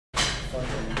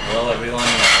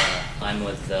I'm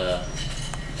with the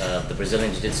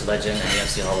Brazilian Jiu-Jitsu legend and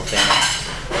UFC Hall of Famer,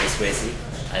 Royce Gracie.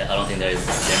 I don't think there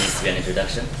needs to be an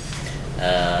introduction.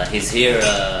 He's here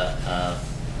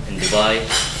in Dubai,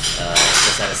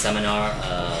 just at a seminar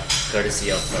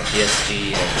courtesy of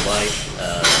PSG Dubai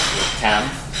with Tam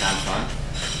Khan.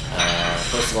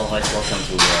 First of all, Royce, welcome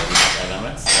to United Arab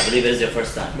Emirates. I believe it is your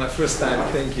first time. My first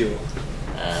time, thank you.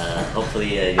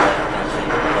 Hopefully you like the country,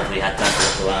 hopefully you had time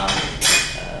to look around.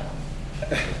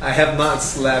 I have not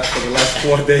slept for the last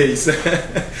 4 days.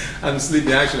 I'm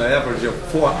sleeping actually, I average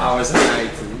 4 hours a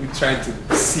night. We're trying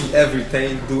to see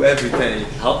everything, do everything.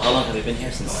 How long have you been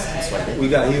here since what day? We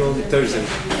got here on Thursday.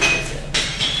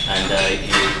 And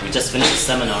we just finished the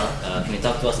seminar. Can you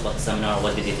talk to us about the seminar?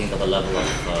 What did you think of the level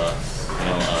of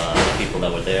the people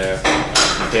that were there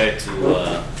compared to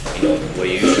where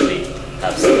you usually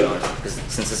have seminars? Because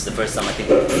since this is the first time I think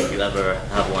you ever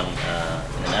have one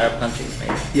in an Arab country,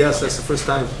 maybe? Yes, that's the first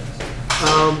time.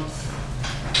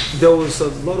 There was a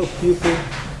lot of people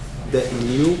that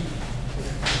knew,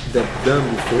 that done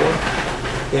before,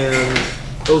 and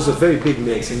it was a very big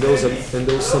mix. And there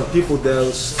was some people that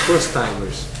was first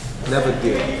timers, never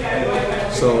did.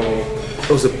 So it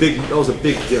was a big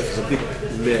difference, a big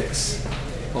mix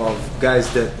of guys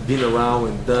that been around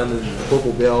and done and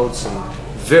purple belts and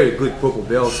very good purple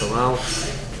belts around.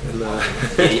 And,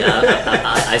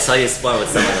 yeah, I saw you spar with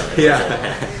some of them.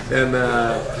 Yeah,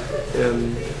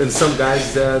 and some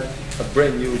guys that are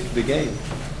brand new to the game.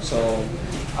 So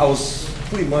I was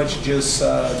pretty much just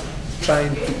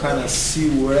trying to kind of see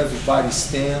where everybody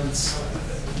stands.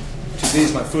 Today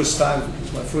is my first time.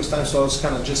 So I was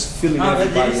kind of just filling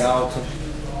everybody out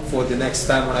for the next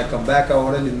time when I come back. I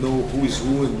already know who is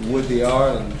who and where they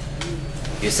are. And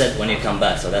you said when you come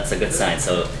back, so that's a good sign.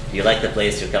 So you like the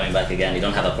place, you're coming back again. You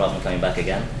don't have a problem coming back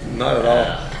again? Not at all.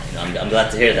 I'm glad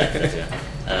to hear that.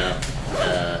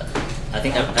 I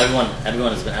think everyone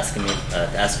has been asking me to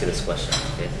ask you this question.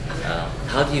 Okay?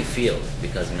 How do you feel?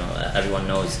 Because everyone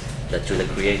knows that you're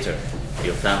the creator.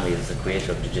 Your family is the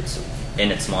creator of Jiu-Jitsu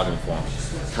in its modern form.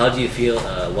 How do you feel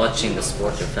watching the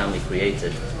sport your family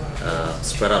created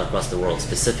spread out across the world,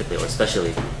 specifically or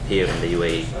especially here in the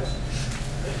UAE?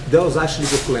 That was actually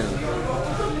the plan.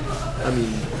 I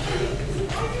mean,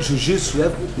 Jiu-Jitsu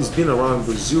has been around in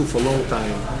Brazil for a long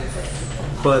time,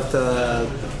 but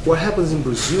what happens in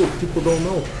Brazil, people don't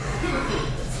know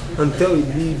until it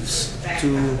leaves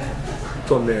to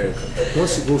America.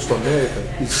 Once it goes to America,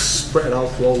 it's spread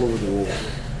out all over the world.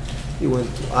 It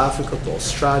went to Africa, to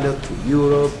Australia, to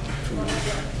Europe,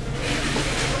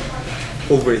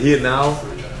 to over here now.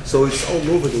 So it's all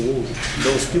over the world.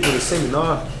 Those people in the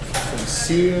seminar from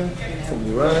Syria, from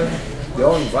Iran, they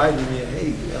all invited me,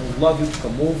 hey, I would love you to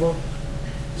come over.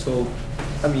 So,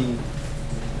 I mean,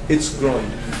 it's growing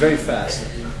very fast.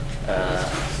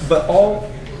 But all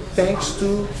thanks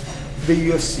to the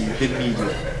UFC, the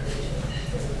media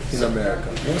in America.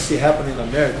 Once it happened in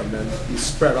America, man, it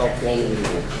spread out all over the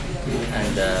world.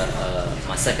 And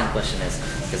my second question is,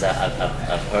 because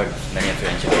I've heard many of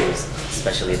your interviews,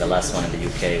 especially the last one in the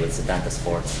UK with Sedanta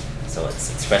Sports, so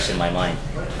it's fresh in my mind.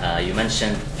 You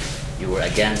mentioned you were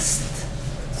against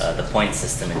the point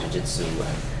system in Jiu-Jitsu,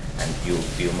 and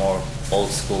you're more old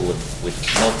school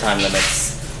with no time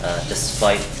limits, just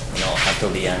fight until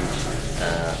the end.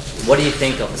 What do you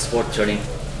think of the sport turning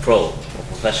pro or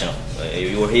professional?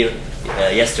 You were here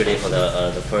yesterday for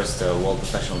the first World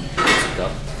Professional Jiu-Jitsu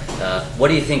Cup. What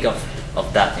do you think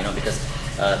of that? Because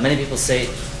many people say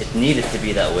it needed to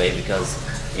be that way because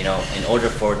in order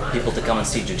for people to come and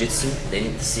see Jiu-Jitsu, they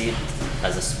need to see it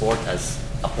as a sport, as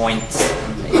a point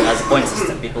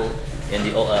system. People in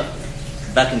the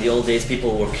back in the old days,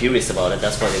 people were curious about it.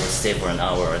 That's why they would stay for an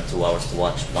hour or 2 hours to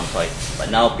watch one fight. But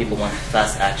now people want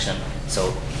fast action,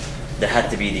 so there had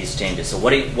to be these changes. So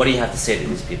what do you have to say to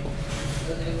these people?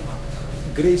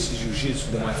 Gracie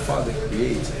Jiu-Jitsu that my father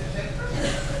created,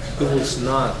 it was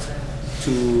not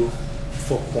for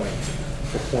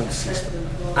point system.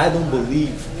 I don't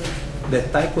believe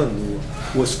that Taekwondo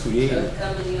was created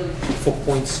for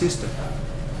point system.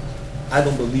 I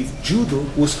don't believe Judo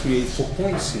was created for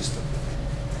point system.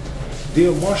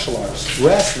 They're martial arts.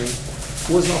 Wrestling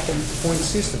was not for point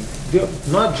system. They're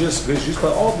not just Gracie,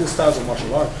 but all the styles of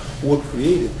martial art were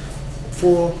created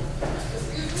for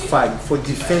fighting, for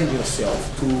defending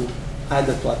yourself, to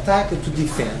either to attack or to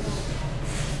defend.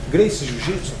 Gracie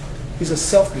Jiu-Jitsu is a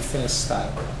self-defense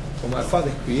style. What my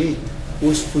father created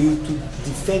was for you to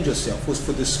defend yourself, was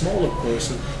for the smaller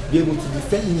person be able to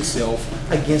defend himself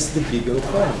against the bigger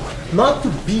opponent. Not to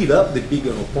beat up the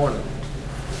bigger opponent,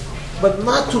 but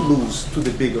not to lose to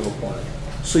the bigger opponent.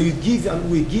 So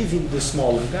we're giving the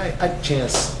smaller guy a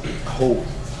chance, a hope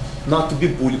not to be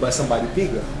bullied by somebody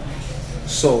bigger.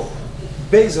 So,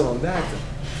 based on that,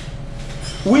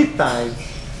 with time,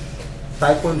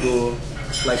 Taekwondo,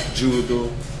 like Judo,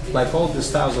 like all the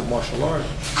styles of martial art,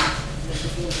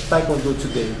 Taekwondo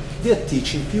today, they're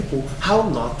teaching people how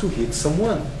not to hit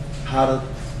someone, how to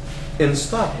and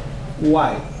stop.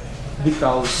 Why?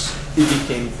 Because it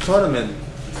became tournament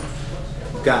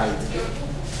guide.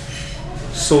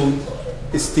 So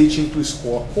it's teaching to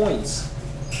score points.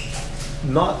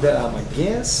 Not that I'm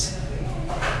against,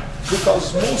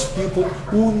 because most people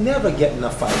will never get in a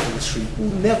fight in the street, will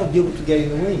never be able to get in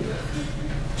the ring.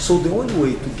 So the only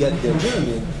way to get their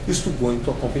journey is to go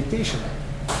into a competition.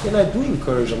 And I do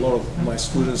encourage a lot of my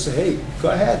students to say, hey, go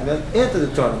ahead, man, enter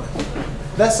the tournament.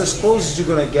 That's as close as you're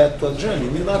gonna get to a journey.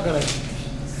 You're not gonna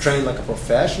train like a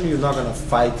professional, you're not gonna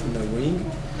fight in the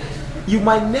ring. You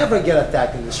might never get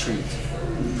attacked in the street.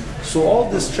 So all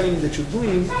this training that you're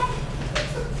doing,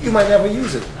 you might never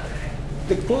use it.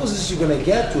 The closest you're gonna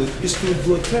get to it is to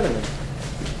do a tournament.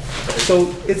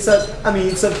 So it's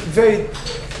a very,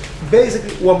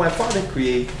 basically what my father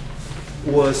created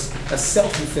was a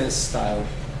self-defense style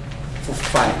for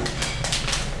fighting.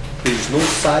 There's no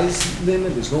size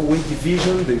limit, there's no weight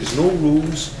division, there's no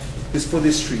rules. It's for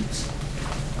the streets.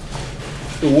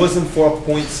 It wasn't for a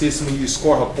point system, you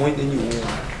score a point and you win.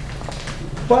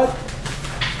 But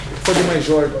for the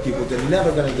majority of people, they're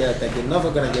never gonna get attacked, they're never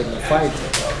gonna get in a fight.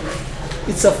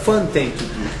 It's a fun thing to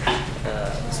do.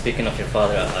 Speaking of your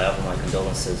father, I offer my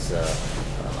condolences.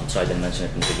 I'm sorry I didn't mention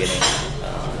it in the beginning.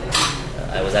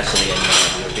 I was actually in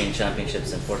the European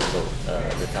Championships in Portugal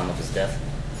at the time of his death,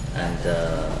 and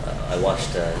I watched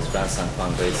his grandson,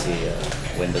 Royce Gracie,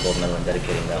 win the gold medal and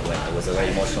dedicating that win. It was a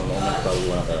very emotional moment, probably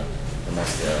one of the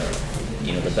most,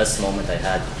 the best moment I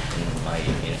had in my,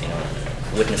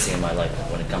 witnessing in my life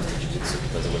when it comes to jiu-jitsu,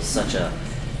 because it was such a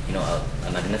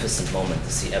magnificent moment to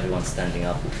see everyone standing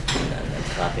up and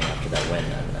clapping after that win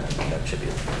and that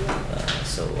tribute.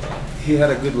 He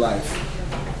had a good life.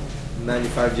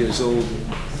 95 years old,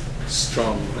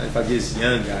 strong. 95 years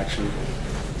young, actually,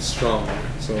 strong.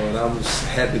 So and I'm just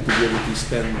happy to be able to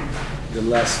spend the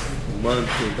last month.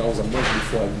 That was a month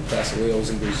before I passed away. I was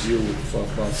in Brazil for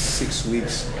about 6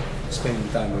 weeks, spending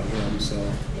time with him. So